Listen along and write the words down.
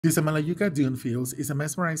The Samalayuca Dune Fields is a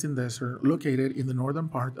mesmerizing desert located in the northern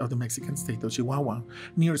part of the Mexican state of Chihuahua,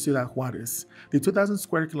 near Ciudad Juarez. The 2,000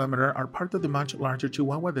 square kilometers are part of the much larger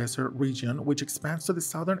Chihuahua Desert region, which expands to the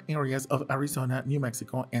southern areas of Arizona, New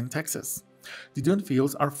Mexico, and Texas. The dune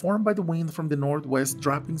fields are formed by the wind from the northwest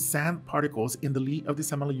dropping sand particles in the lee of the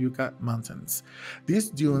Samalayuca Mountains. These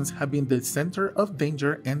dunes have been the center of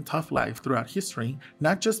danger and tough life throughout history,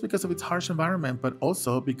 not just because of its harsh environment, but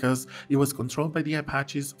also because it was controlled by the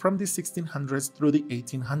Apaches from the 1600s through the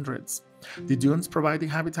 1800s. The dunes provide the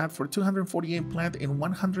habitat for 248 plant and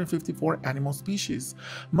 154 animal species,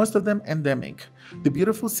 most of them endemic. The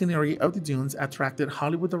beautiful scenery of the dunes attracted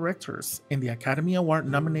Hollywood directors, and the Academy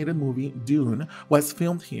Award-nominated movie Dune was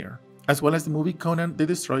filmed here, as well as the movie Conan the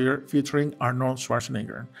Destroyer featuring Arnold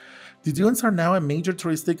Schwarzenegger. The dunes are now a major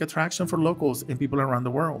touristic attraction for locals and people around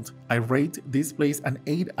the world. I rate this place an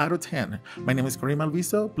 8 out of 10. My name is Karim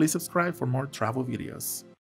Alviso. Please subscribe for more travel videos.